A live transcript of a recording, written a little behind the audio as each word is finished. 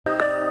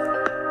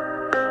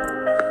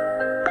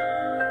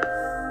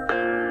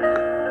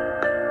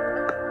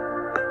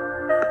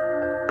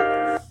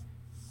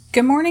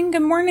Good morning,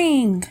 good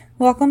morning.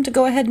 Welcome to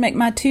Go Ahead Make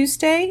My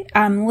Tuesday.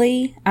 I'm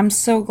Lee. I'm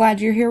so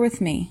glad you're here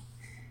with me.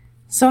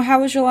 So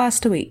how was your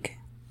last week?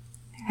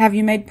 Have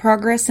you made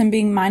progress in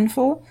being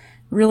mindful,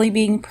 really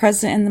being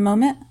present in the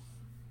moment?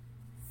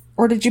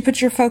 Or did you put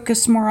your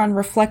focus more on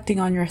reflecting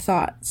on your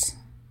thoughts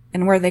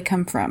and where they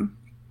come from?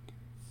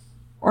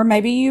 Or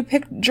maybe you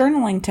picked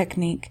journaling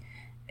technique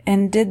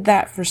and did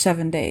that for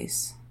 7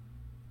 days.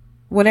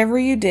 Whatever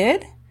you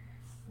did,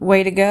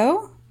 way to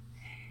go.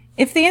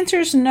 If the answer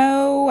is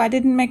no, I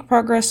didn't make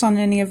progress on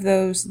any of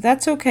those,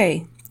 that's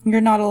okay. You're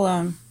not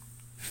alone.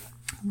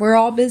 We're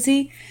all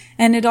busy,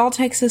 and it all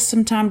takes us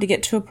some time to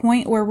get to a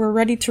point where we're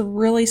ready to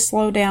really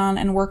slow down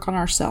and work on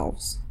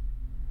ourselves.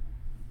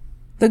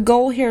 The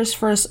goal here is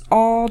for us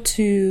all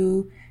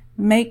to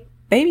make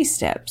baby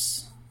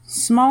steps,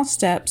 small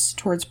steps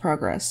towards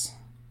progress.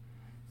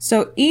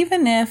 So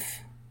even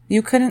if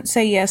you couldn't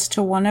say yes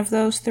to one of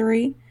those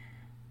three,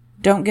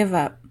 don't give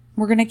up.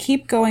 We're going to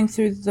keep going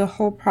through the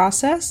whole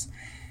process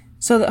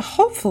so that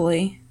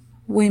hopefully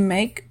we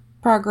make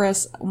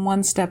progress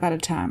one step at a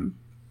time.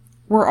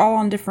 We're all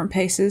on different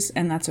paces,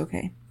 and that's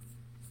okay.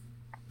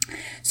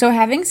 So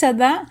having said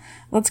that,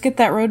 let's get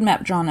that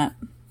roadmap drawn up.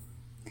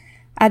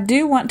 I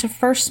do want to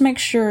first make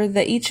sure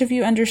that each of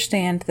you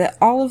understand that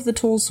all of the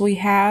tools we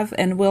have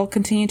and will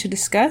continue to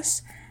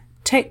discuss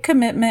take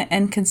commitment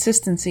and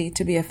consistency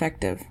to be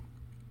effective.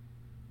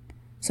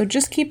 So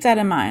just keep that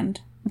in mind.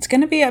 It's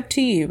going to be up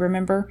to you,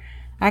 remember?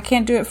 I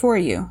can't do it for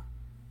you,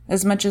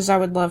 as much as I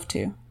would love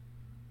to.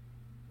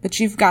 But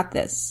you've got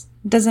this.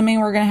 It doesn't mean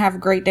we're going to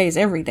have great days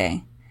every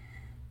day,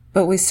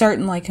 but we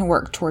certainly can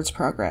work towards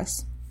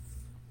progress.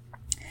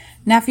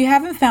 Now, if you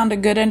haven't found a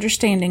good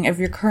understanding of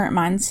your current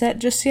mindset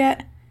just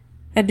yet,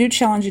 I do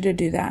challenge you to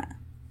do that,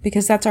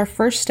 because that's our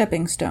first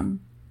stepping stone.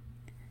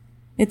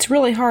 It's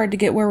really hard to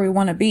get where we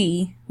want to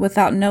be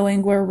without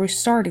knowing where we're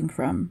starting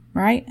from,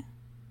 right?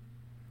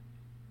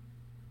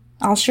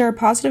 I'll share a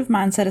positive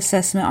mindset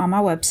assessment on my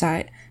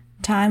website,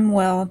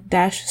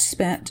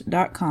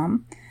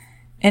 timewell-spent.com,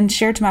 and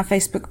share to my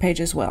Facebook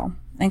page as well,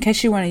 in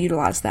case you want to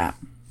utilize that.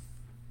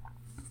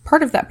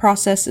 Part of that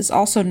process is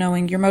also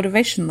knowing your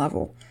motivation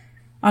level.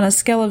 On a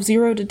scale of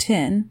 0 to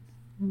 10,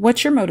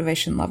 what's your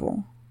motivation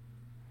level?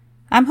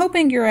 I'm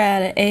hoping you're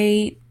at an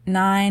 8,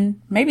 9,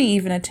 maybe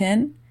even a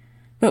 10,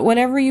 but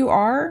whatever you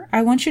are,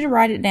 I want you to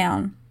write it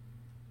down,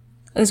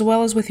 as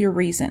well as with your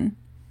reason.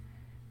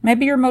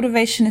 Maybe your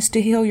motivation is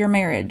to heal your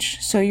marriage,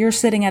 so you're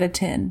sitting at a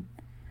 10.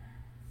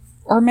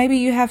 Or maybe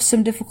you have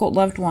some difficult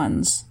loved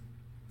ones,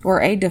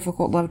 or a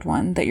difficult loved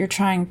one that you're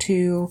trying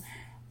to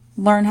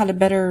learn how to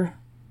better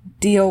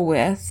deal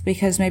with,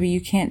 because maybe you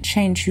can't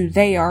change who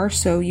they are,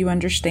 so you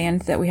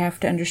understand that we have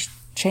to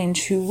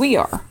change who we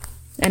are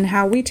and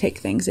how we take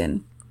things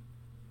in.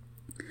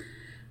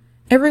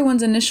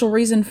 Everyone's initial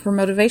reason for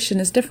motivation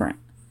is different.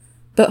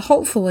 But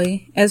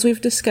hopefully, as we've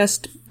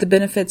discussed the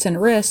benefits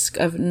and risk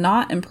of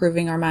not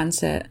improving our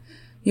mindset,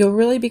 you'll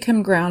really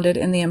become grounded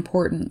in the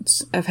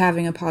importance of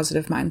having a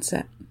positive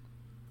mindset.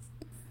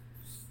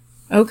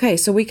 Okay,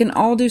 so we can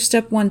all do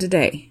step 1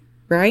 today,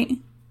 right?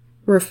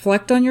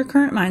 Reflect on your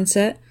current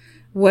mindset,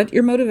 what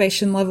your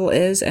motivation level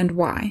is, and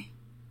why.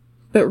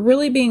 But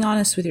really being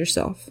honest with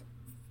yourself.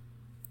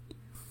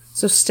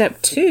 So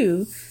step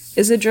 2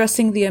 is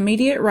addressing the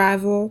immediate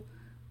arrival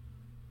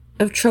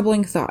of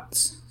troubling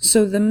thoughts.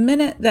 So the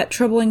minute that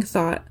troubling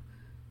thought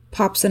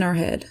pops in our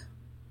head,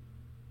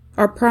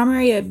 our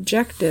primary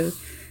objective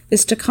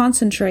is to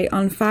concentrate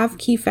on 5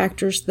 key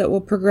factors that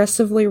will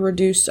progressively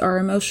reduce our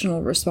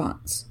emotional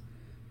response.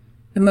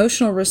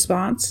 Emotional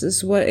response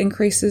is what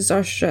increases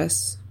our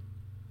stress.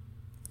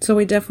 So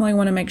we definitely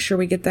want to make sure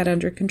we get that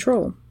under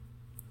control.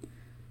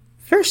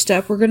 First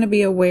step, we're going to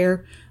be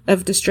aware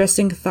of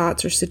distressing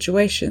thoughts or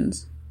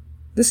situations.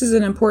 This is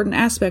an important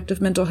aspect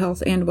of mental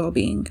health and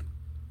well-being.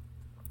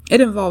 It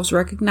involves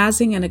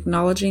recognizing and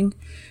acknowledging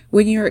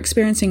when you're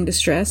experiencing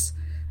distress,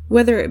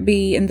 whether it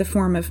be in the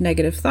form of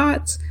negative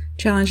thoughts,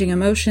 challenging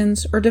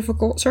emotions, or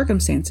difficult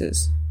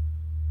circumstances.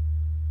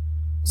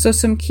 So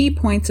some key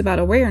points about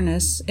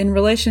awareness in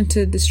relation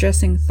to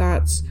distressing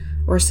thoughts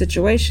or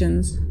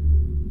situations.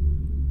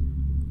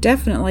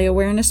 Definitely,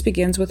 awareness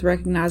begins with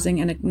recognizing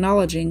and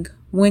acknowledging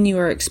when you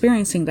are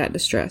experiencing that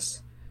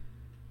distress.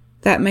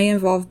 That may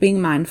involve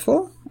being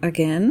mindful,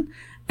 again,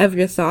 of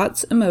your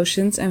thoughts,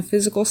 emotions, and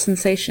physical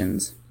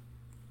sensations.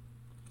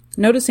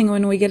 Noticing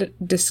when we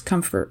get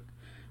discomfort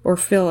or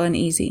feel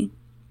uneasy.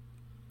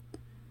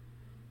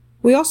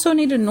 We also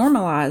need to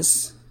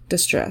normalize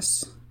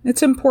distress.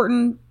 It's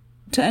important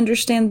to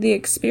understand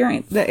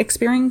that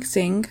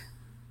experiencing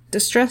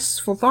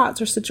distressful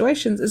thoughts or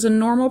situations is a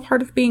normal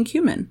part of being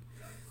human.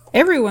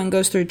 Everyone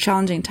goes through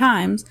challenging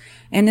times,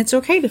 and it's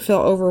okay to feel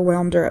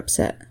overwhelmed or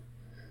upset.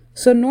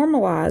 So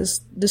normalize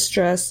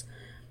distress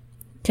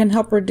can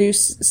help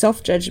reduce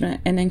self-judgment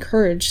and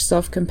encourage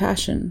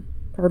self-compassion.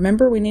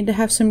 Remember, we need to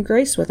have some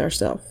grace with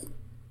ourselves.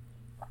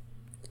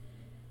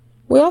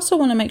 We also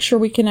want to make sure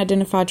we can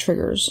identify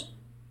triggers.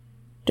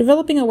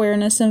 Developing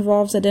awareness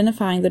involves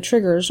identifying the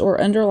triggers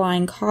or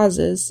underlying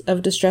causes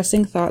of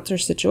distressing thoughts or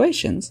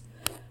situations.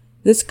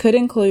 This could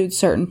include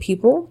certain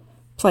people,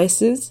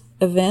 places,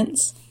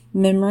 events,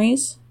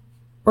 memories,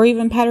 or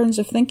even patterns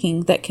of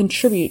thinking that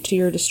contribute to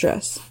your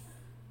distress.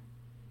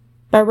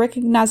 By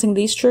recognizing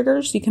these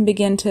triggers, you can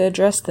begin to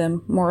address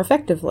them more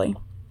effectively.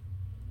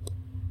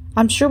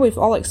 I'm sure we've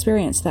all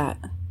experienced that.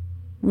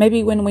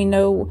 Maybe when we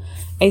know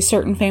a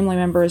certain family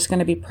member is going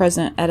to be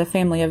present at a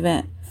family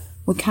event,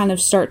 we kind of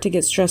start to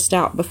get stressed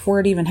out before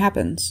it even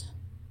happens,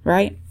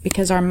 right?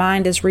 Because our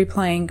mind is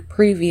replaying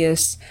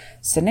previous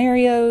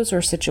scenarios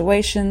or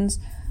situations.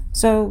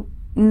 So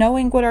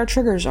knowing what our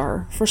triggers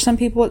are, for some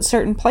people it's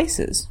certain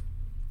places.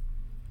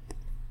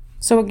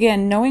 So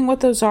again, knowing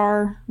what those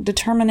are,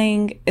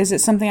 determining, is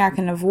it something I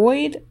can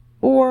avoid?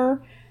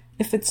 Or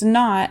if it's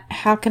not,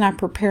 how can I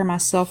prepare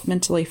myself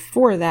mentally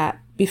for that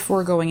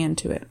before going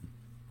into it?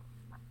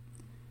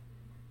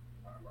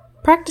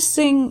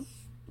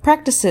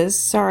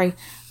 Practices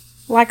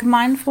like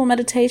mindful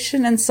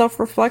meditation and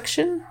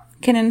self-reflection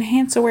can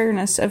enhance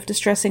awareness of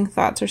distressing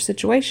thoughts or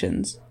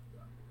situations.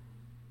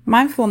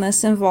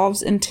 Mindfulness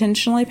involves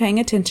intentionally paying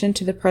attention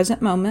to the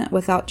present moment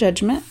without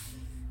judgment,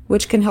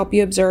 which can help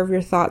you observe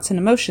your thoughts and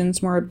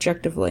emotions more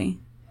objectively.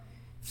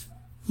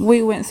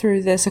 We went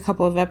through this a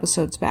couple of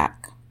episodes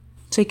back,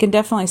 so you can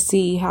definitely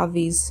see how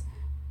these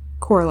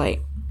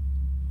correlate.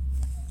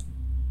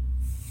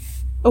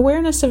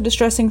 Awareness of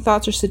distressing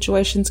thoughts or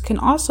situations can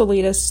also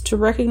lead us to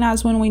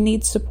recognize when we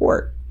need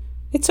support.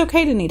 It's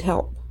okay to need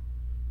help.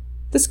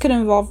 This could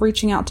involve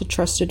reaching out to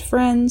trusted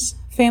friends,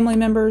 family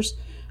members,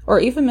 or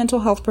even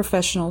mental health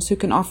professionals who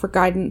can offer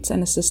guidance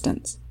and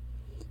assistance.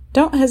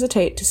 Don't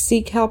hesitate to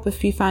seek help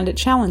if you find it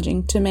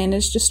challenging to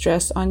manage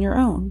distress on your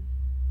own.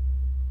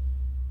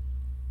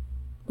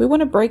 We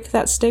want to break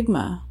that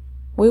stigma.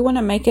 We want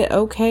to make it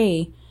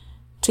okay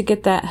to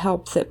get that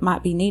help that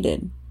might be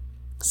needed.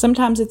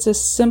 Sometimes it's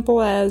as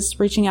simple as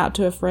reaching out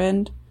to a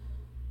friend,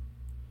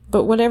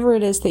 but whatever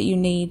it is that you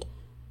need,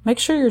 make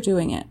sure you're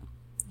doing it.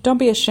 Don't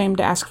be ashamed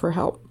to ask for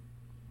help.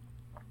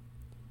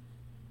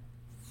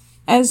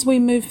 As we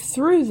move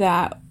through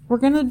that, we're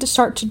going to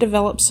start to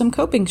develop some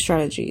coping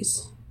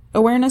strategies.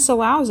 Awareness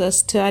allows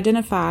us to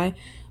identify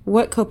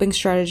what coping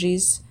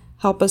strategies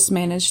help us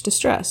manage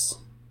distress.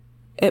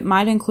 It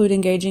might include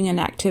engaging in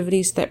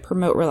activities that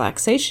promote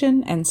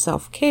relaxation and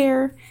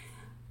self-care,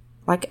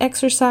 like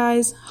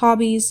exercise,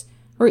 hobbies,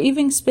 or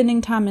even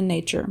spending time in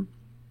nature.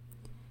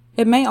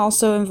 It may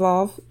also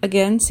involve,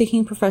 again,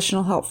 seeking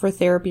professional help for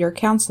therapy or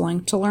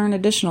counseling to learn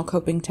additional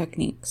coping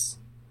techniques.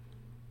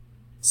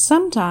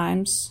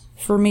 Sometimes,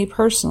 for me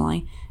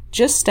personally,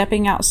 just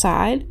stepping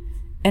outside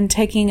and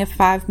taking a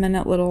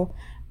 5-minute little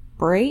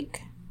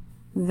break,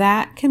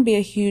 that can be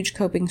a huge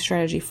coping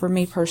strategy for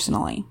me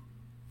personally.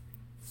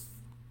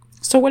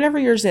 So whatever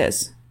yours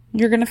is,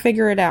 you're going to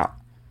figure it out.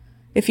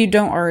 If you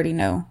don't already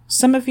know,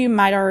 some of you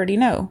might already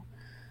know.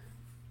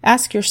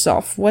 Ask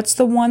yourself, what's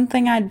the one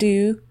thing I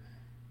do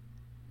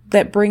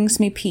that brings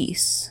me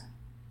peace?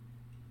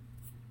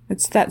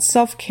 It's that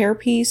self-care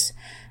piece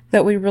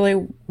that we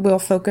really will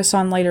focus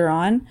on later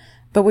on,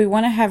 but we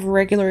want to have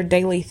regular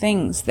daily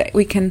things that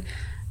we can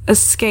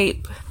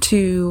escape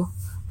to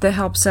that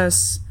helps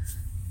us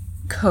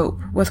cope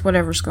with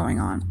whatever's going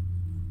on.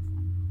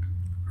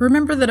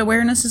 Remember that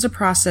awareness is a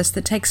process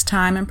that takes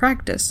time and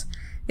practice.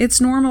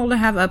 It's normal to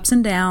have ups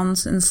and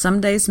downs, and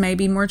some days may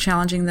be more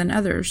challenging than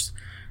others.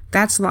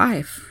 That's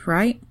life,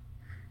 right?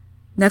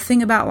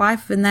 Nothing about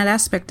life in that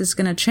aspect is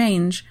going to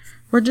change.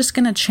 We're just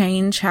going to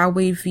change how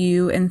we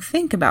view and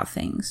think about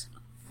things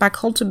by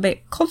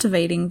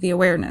cultivating the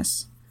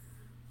awareness.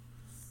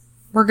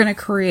 We're going to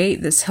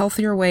create this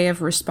healthier way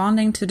of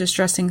responding to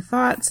distressing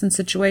thoughts and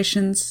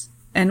situations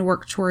and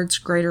work towards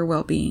greater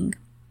well-being.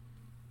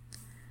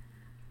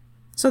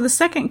 So the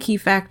second key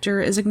factor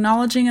is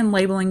acknowledging and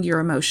labeling your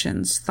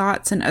emotions,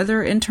 thoughts, and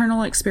other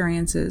internal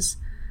experiences.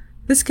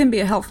 This can be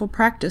a helpful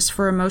practice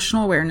for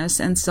emotional awareness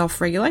and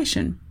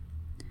self-regulation.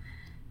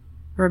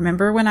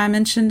 Remember when I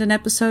mentioned an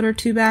episode or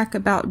two back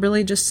about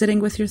really just sitting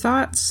with your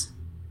thoughts?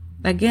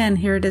 Again,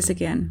 here it is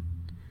again.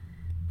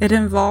 It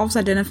involves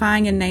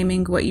identifying and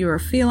naming what you are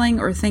feeling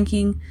or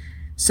thinking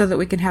so that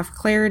we can have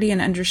clarity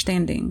and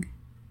understanding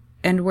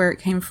and where it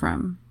came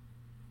from.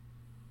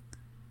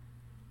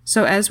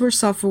 So as we're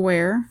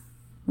self-aware,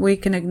 we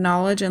can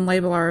acknowledge and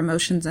label our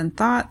emotions and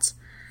thoughts,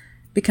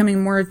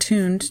 becoming more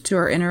attuned to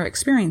our inner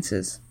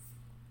experiences.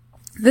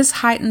 This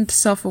heightened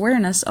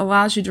self-awareness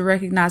allows you to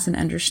recognize and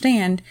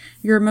understand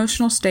your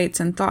emotional states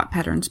and thought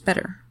patterns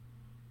better.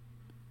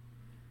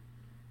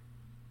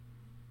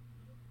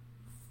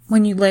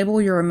 When you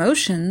label your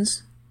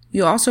emotions,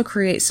 you also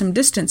create some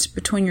distance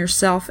between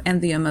yourself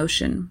and the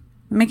emotion,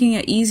 making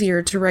it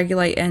easier to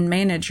regulate and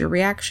manage your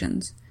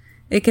reactions.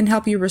 It can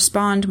help you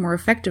respond more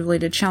effectively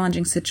to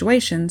challenging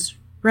situations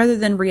rather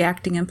than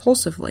reacting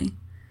impulsively.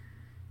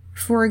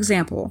 For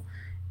example,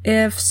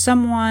 if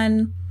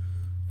someone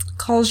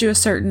calls you a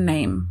certain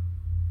name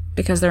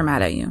because they're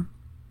mad at you,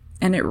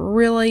 and it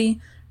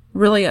really,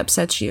 really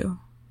upsets you,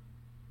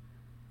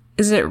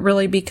 is it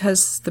really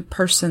because the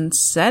person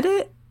said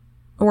it?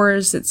 Or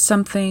is it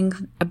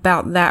something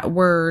about that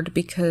word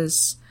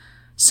because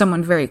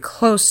someone very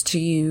close to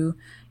you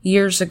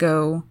years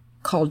ago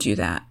called you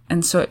that,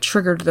 and so it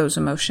triggered those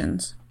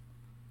emotions.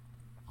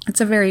 It's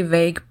a very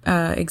vague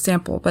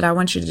example, but I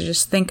want you to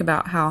just think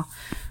about how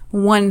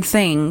one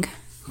thing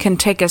can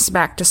take us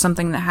back to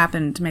something that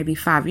happened maybe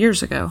 5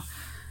 years ago.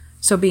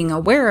 So being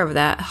aware of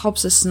that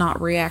helps us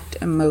not react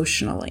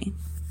emotionally.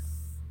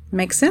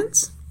 Make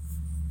sense?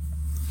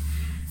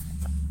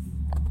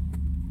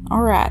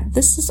 All right.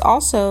 This is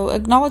also,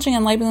 acknowledging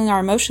and labeling our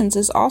emotions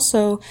is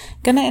also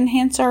going to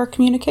enhance our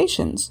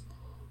communications.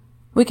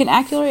 We can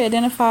accurately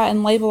identify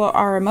and label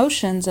our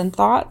emotions and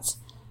thoughts.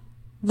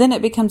 Then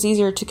it becomes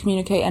easier to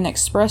communicate and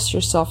express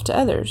yourself to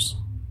others.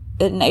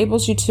 It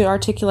enables you to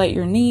articulate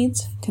your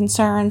needs,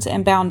 concerns,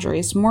 and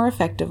boundaries more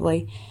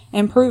effectively,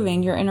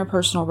 improving your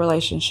interpersonal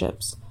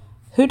relationships.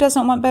 Who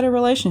doesn't want better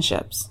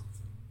relationships?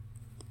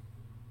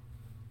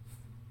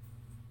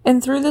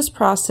 And through this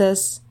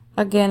process,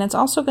 again, it's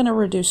also going to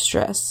reduce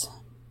stress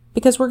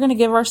because we're going to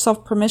give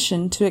ourselves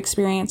permission to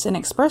experience and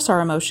express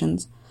our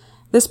emotions.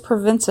 This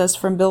prevents us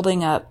from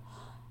building up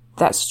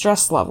that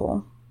stress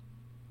level.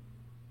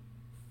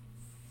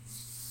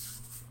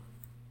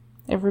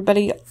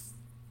 Everybody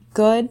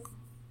good?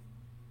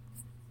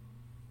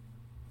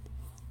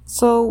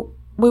 So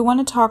we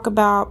want to talk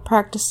about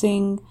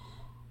practicing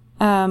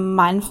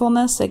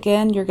mindfulness.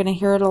 Again, you're going to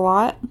hear it a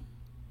lot.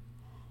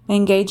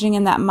 Engaging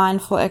in that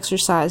mindful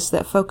exercise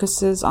that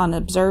focuses on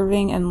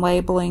observing and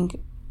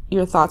labeling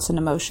your thoughts and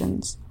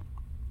emotions.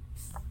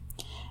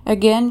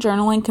 Again,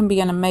 journaling can be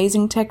an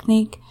amazing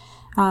technique.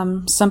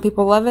 Some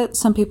people love it,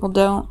 some people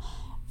don't.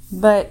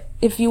 But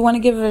if you want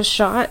to give it a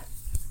shot,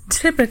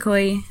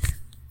 typically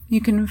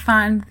you can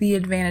find the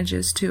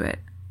advantages to it.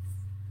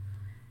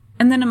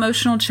 And then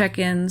emotional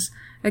check-ins.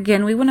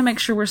 Again, we want to make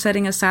sure we're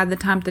setting aside the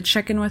time to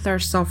check in with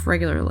ourselves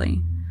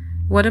regularly.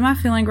 What am I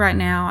feeling right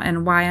now,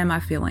 and why am I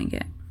feeling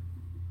it?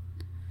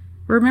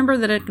 Remember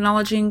that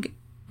acknowledging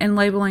and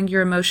labeling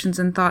your emotions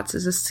and thoughts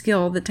is a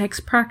skill that takes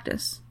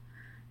practice.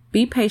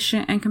 Be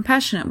patient and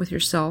compassionate with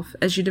yourself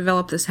as you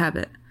develop this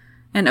habit,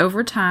 and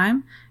over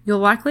time, you'll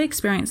likely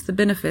experience the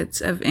benefits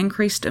of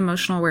increased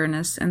emotional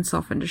awareness and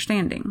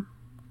self-understanding.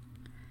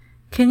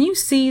 Can you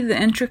see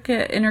the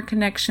intricate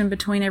interconnection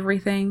between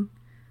everything?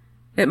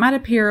 It might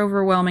appear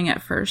overwhelming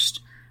at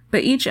first,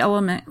 but each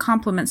element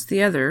complements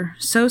the other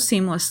so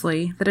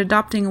seamlessly that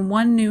adopting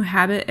one new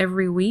habit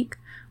every week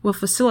will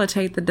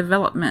facilitate the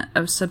development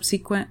of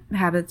subsequent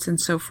habits and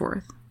so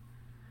forth.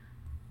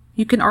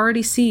 You can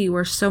already see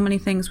where so many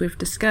things we've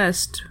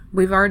discussed,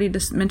 we've already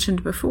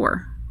mentioned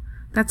before.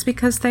 That's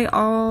because they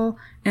all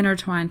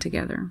intertwine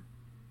together.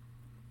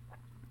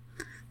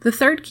 The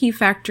third key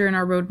factor in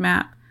our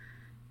roadmap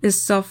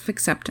is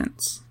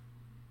self-acceptance.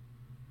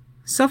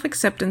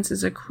 Self-acceptance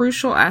is a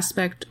crucial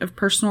aspect of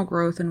personal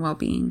growth and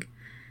well-being.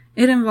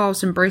 It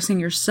involves embracing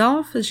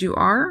yourself as you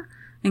are,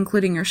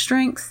 including your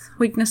strengths,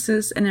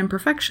 weaknesses, and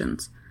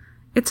imperfections.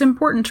 It's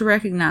important to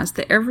recognize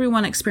that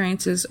everyone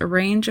experiences a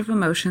range of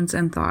emotions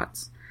and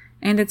thoughts,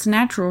 and it's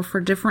natural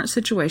for different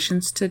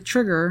situations to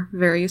trigger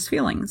various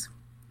feelings.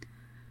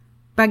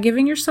 By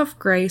giving yourself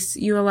grace,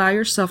 you allow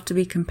yourself to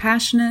be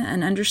compassionate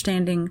and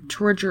understanding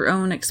toward your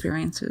own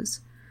experiences.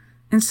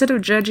 Instead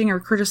of judging or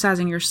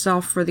criticizing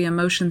yourself for the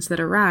emotions that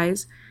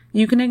arise,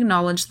 you can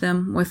acknowledge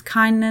them with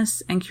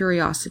kindness and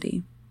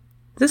curiosity.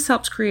 This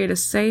helps create a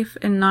safe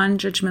and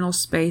non-judgmental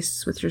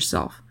space with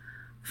yourself,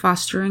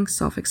 fostering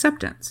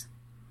self-acceptance.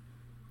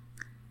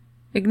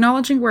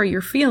 Acknowledging where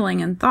your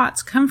feeling and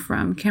thoughts come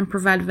from can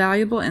provide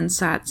valuable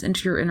insights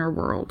into your inner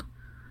world.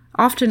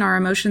 Often our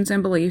emotions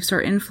and beliefs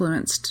are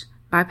influenced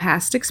by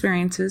past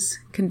experiences,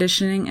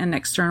 conditioning, and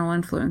external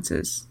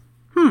influences.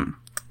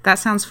 That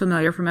sounds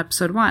familiar from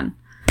episode 1.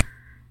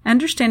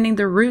 Understanding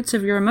the roots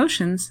of your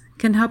emotions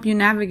can help you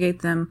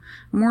navigate them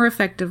more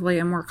effectively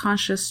and more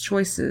conscious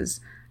choices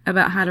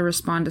about how to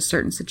respond to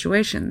certain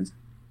situations.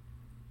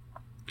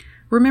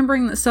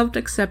 Remembering that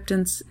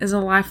self-acceptance is a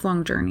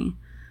lifelong journey.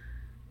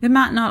 It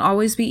might not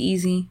always be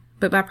easy,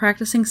 but by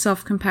practicing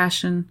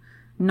self-compassion,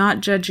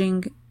 not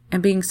judging,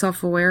 and being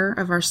self-aware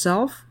of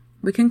ourselves,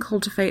 we can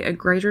cultivate a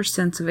greater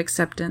sense of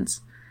acceptance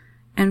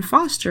and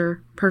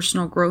foster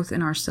personal growth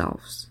in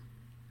ourselves.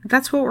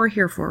 That's what we're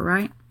here for,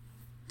 right?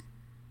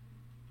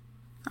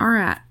 All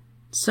right.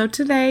 So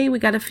today we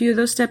got a few of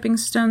those stepping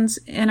stones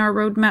in our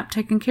roadmap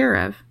taken care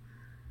of.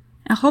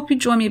 I hope you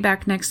join me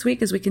back next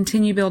week as we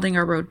continue building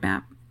our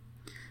roadmap.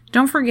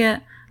 Don't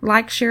forget,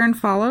 like, share, and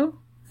follow,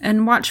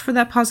 and watch for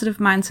that positive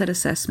mindset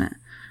assessment,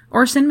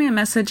 or send me a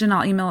message and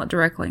I'll email it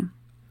directly.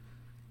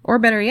 Or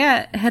better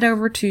yet, head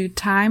over to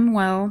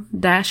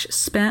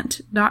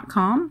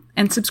timewell-spent.com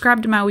and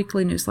subscribe to my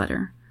weekly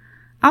newsletter.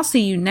 I'll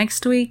see you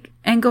next week,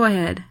 and go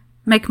ahead,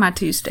 make my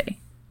Tuesday.